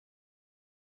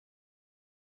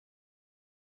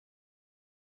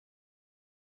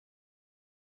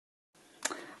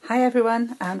Hi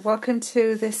everyone, and welcome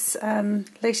to this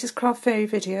latest craft fairy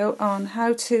video on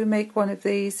how to make one of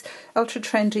these ultra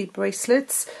trendy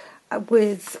bracelets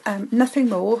with nothing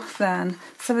more than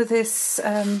some of this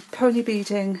pony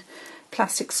beading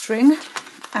plastic string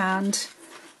and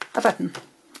a button.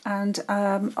 And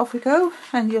off we go,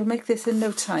 and you'll make this in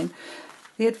no time.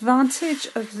 The advantage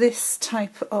of this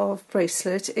type of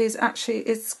bracelet is actually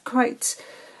it's quite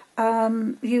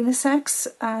unisex,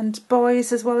 and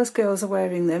boys as well as girls are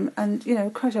wearing them, and you know,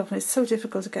 quite often it's so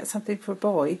difficult to get something for a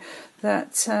boy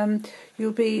that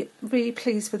you'll be really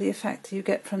pleased with the effect that you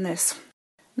get from this.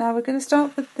 Now we're going to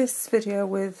start with this video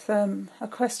with a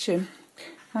question,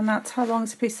 and that's how long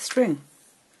is a piece of string?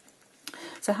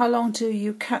 So how long do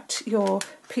you cut your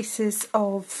pieces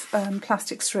of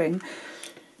plastic string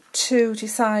to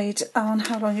decide on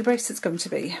how long your bracelet's going to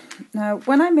be? Now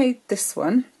when I made this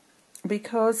one,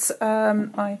 because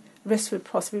my wrist would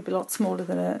possibly be a lot smaller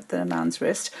than a man's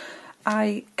wrist,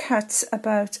 I cut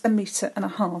about 1.5 meters,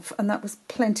 and that was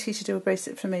plenty to do a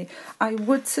bracelet for me. I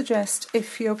would suggest,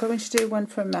 if you're going to do one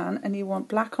for a man and you want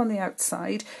black on the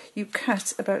outside, you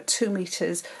cut about 2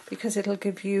 meters, because it'll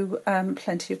give you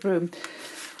plenty of room.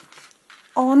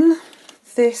 On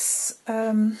this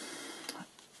on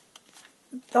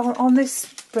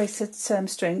this bracelet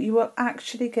string, you will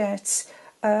actually get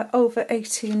over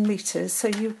 18 meters, so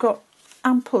you've got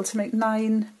ample to make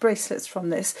 9 bracelets from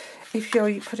this if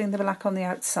you're putting the black on the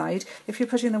outside. If you're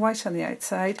putting the white on the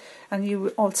outside and you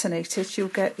alternate it, you'll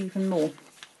get even more.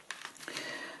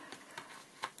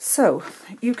 So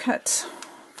you cut,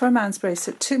 for a man's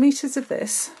bracelet, 2 meters of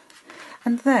this,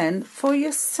 and then for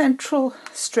your central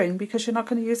string, because you're not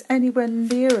going to use anywhere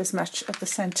near as much of the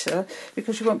centre,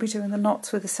 because you won't be doing the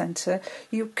knots with the centre,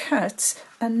 you cut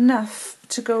enough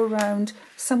to go around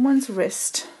someone's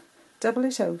wrist, double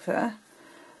it over,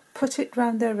 put it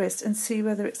round their wrist and see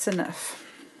whether it's enough.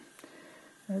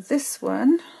 Now this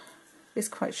one is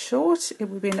quite short, it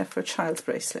would be enough for a child's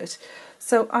bracelet.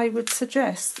 So I would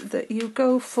suggest that you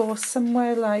go for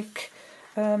somewhere like,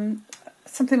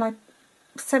 something like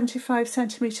 75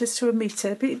 centimetres to 1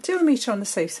 metre, but do 1 metre on the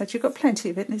safe side. You've got plenty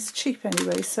of it and it's cheap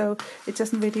anyway, so it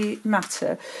doesn't really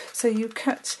matter. So you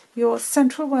cut your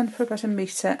central one for about 1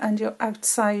 metre and your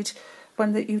outside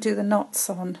one that you do the knots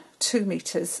on 2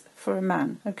 meters for a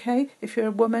man. Okay, if you're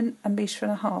a woman, 1.5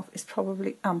 meters is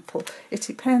probably ample. It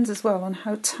depends as well on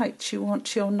how tight you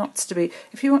want your knots to be.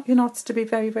 If you want your knots to be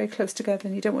very, very close together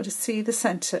and you don't want to see the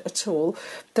centre at all,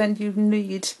 then you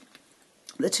need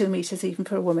the 2 meters even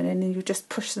for a woman, and then you just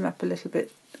push them up a little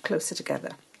bit closer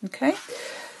together. Okay,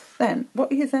 then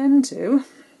what you then do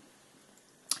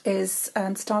is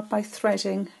start by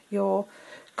threading your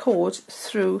cord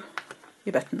through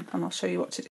your button, and I'll show you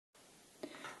what to do.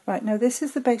 Right, now this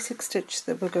is the basic stitch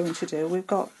that we're going to do. We've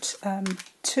got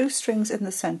 2 strings in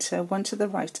the centre, one to the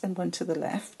right and one to the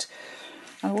left,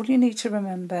 and all you need to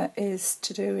remember is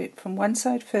to do it from one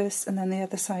side first and then the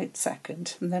other side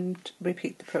second, and then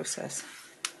repeat the process.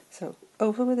 So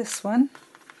over with this one,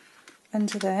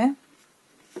 under there,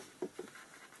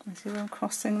 you see where I'm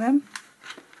crossing them,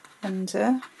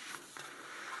 under,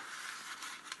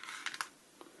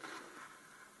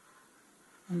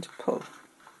 and pull.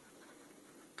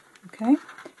 Okay,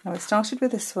 now I started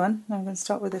with this one, now I'm going to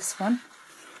start with this one,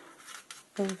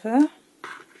 over,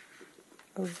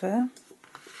 over,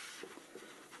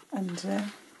 under,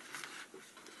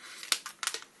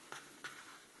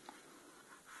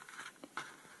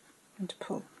 and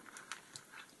pull.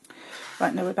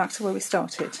 Right, now we're back to where we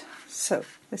started. So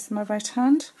this is my right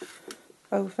hand,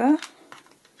 over,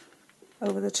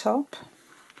 over the top,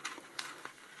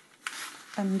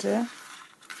 under,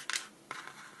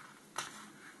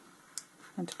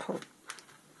 and pull.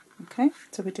 Okay,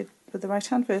 so we did with the right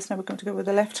hand first, now we're going to go with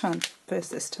the left hand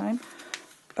first this time.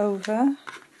 Over,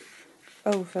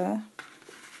 over,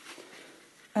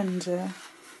 under,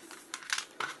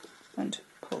 and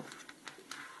pull.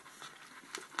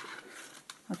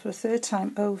 And for a third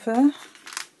time, over,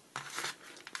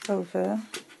 over,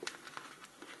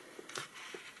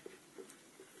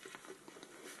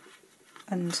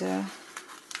 under,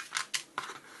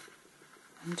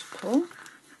 and pull.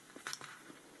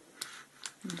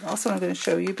 And also I'm going to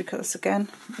show you, because again,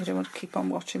 you don't want to keep on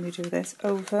watching me do this,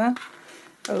 over,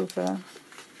 over,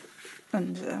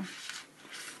 under,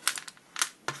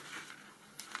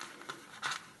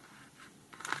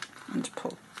 and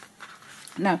pull.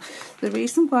 Now, the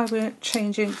reason why we're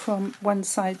changing from one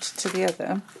side to the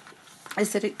other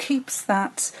is that it keeps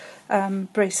that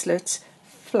bracelet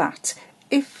flat.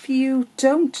 if you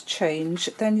don't change,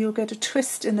 then you'll get a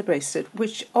twist in the bracelet,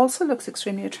 which also looks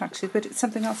extremely attractive, but it's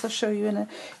something else I'll show you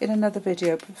in another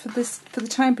video. But for the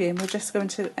time being, we're just going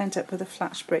to end up with a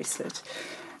flat bracelet.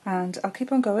 And I'll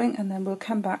keep on going, and then we'll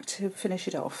come back to finish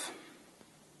it off.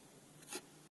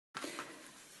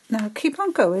 Now keep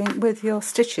on going with your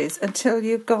stitches until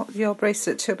you've got your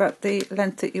bracelet to about the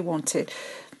length that you wanted.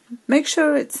 Make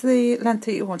sure it's the length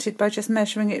that you wanted by just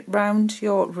measuring it round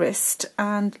your wrist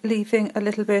and leaving a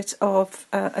little bit of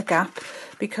a gap,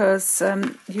 because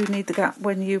you need the gap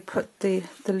when you put the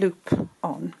loop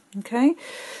on. Okay,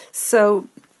 so,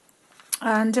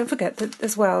 and don't forget that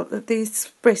as well that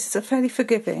these bracelets are fairly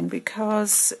forgiving,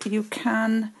 because you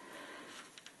can,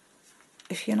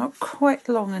 if you're not quite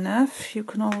long enough, you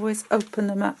can always open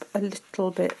them up a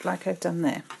little bit like I've done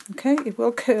there. Okay, it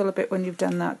will curl a bit when you've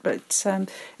done that, but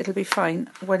it'll be fine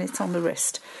when it's on the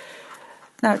wrist.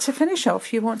 Now to finish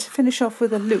off, you want to finish off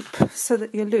with a loop so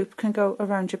that your loop can go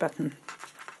around your button.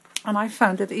 And I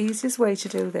found that the easiest way to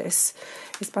do this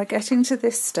is by getting to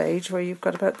this stage where you've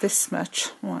got about this much,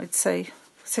 well, I'd say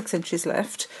 6 inches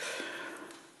left,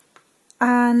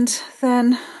 and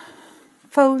then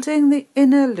folding the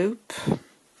inner loop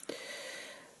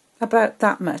about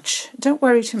that much. Don't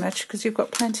worry too much, because you've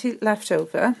got plenty left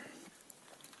over.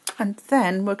 And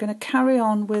then we're going to carry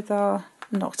on with our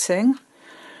knotting.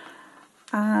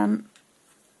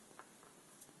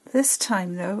 This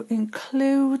time though,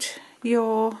 include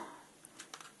your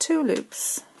 2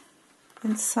 loops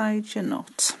inside your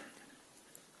knot.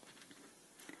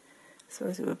 So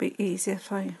it would be easier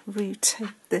if I re-tape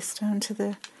this down to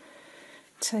the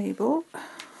table.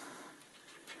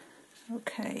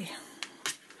 Okay,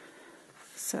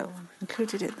 so I've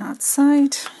included it that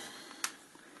side,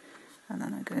 and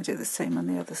then I'm going to do the same on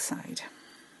the other side.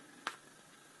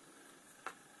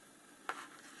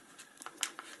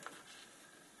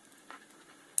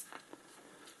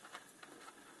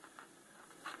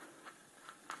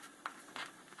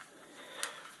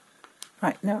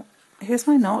 Right, now here's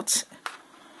my knot.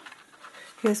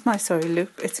 Here's my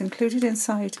loop. It's included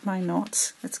inside my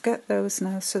knot. Let's get those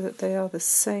now so that they are the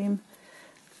same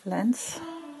length.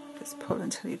 Just pull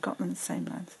until you've got them the same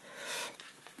length.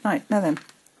 Right, now then,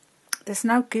 this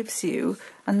now gives you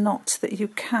a knot that you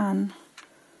can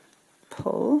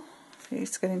pull. See,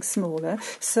 it's getting smaller,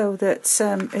 so that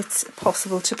it's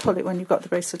possible to pull it when you've got the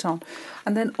bracelet on.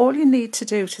 And then all you need to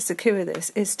do to secure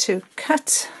this is to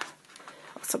cut,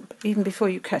 even before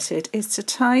you cut it, is to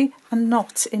tie a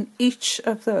knot in each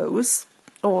of those,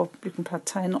 or you can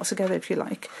tie a knot together if you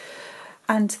like,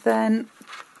 and then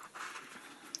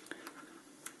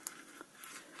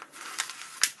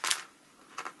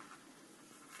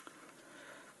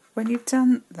when you've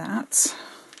done that,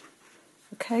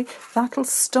 okay, that'll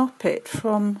stop it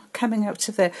from coming out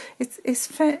to there.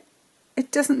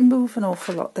 It doesn't move an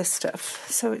awful lot, this stuff,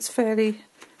 so it's fairly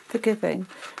forgiving.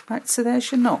 Right, so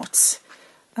there's your knot,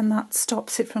 and that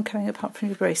stops it from coming apart from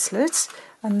your bracelet.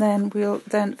 And then we'll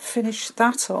then finish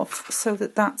that off so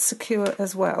that that's secure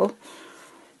as well.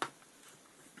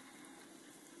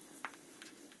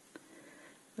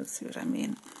 Let's see what I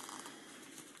mean.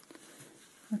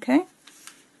 Okay,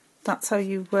 that's how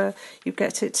you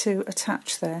get it to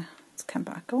attach there. Let's come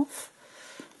back off.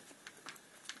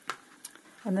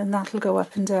 And then that'll go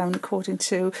up and down according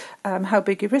to how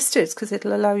big your wrist is, because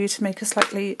it'll allow you to make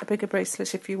a bigger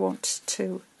bracelet if you want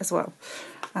to as well.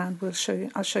 And I'll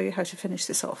show you how to finish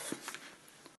this off.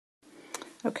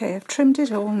 Okay, I've trimmed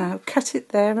it all now, cut it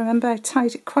there. Remember, I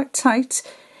tied it quite tight,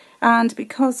 and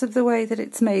because of the way that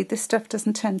it's made, this stuff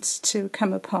doesn't tend to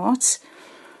come apart.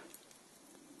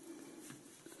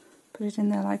 Put it in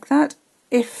there like that.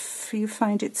 If you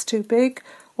find it's too big,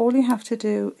 all you have to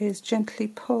do is gently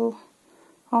pull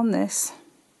on this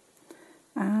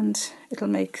and it'll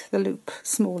make the loop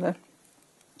smaller.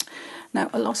 Now,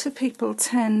 a lot of people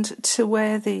tend to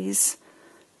wear these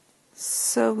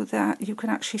so that you can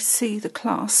actually see the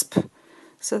clasp,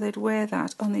 so they'd wear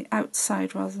that on the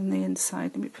outside rather than the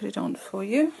inside. Let me put it on for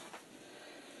you.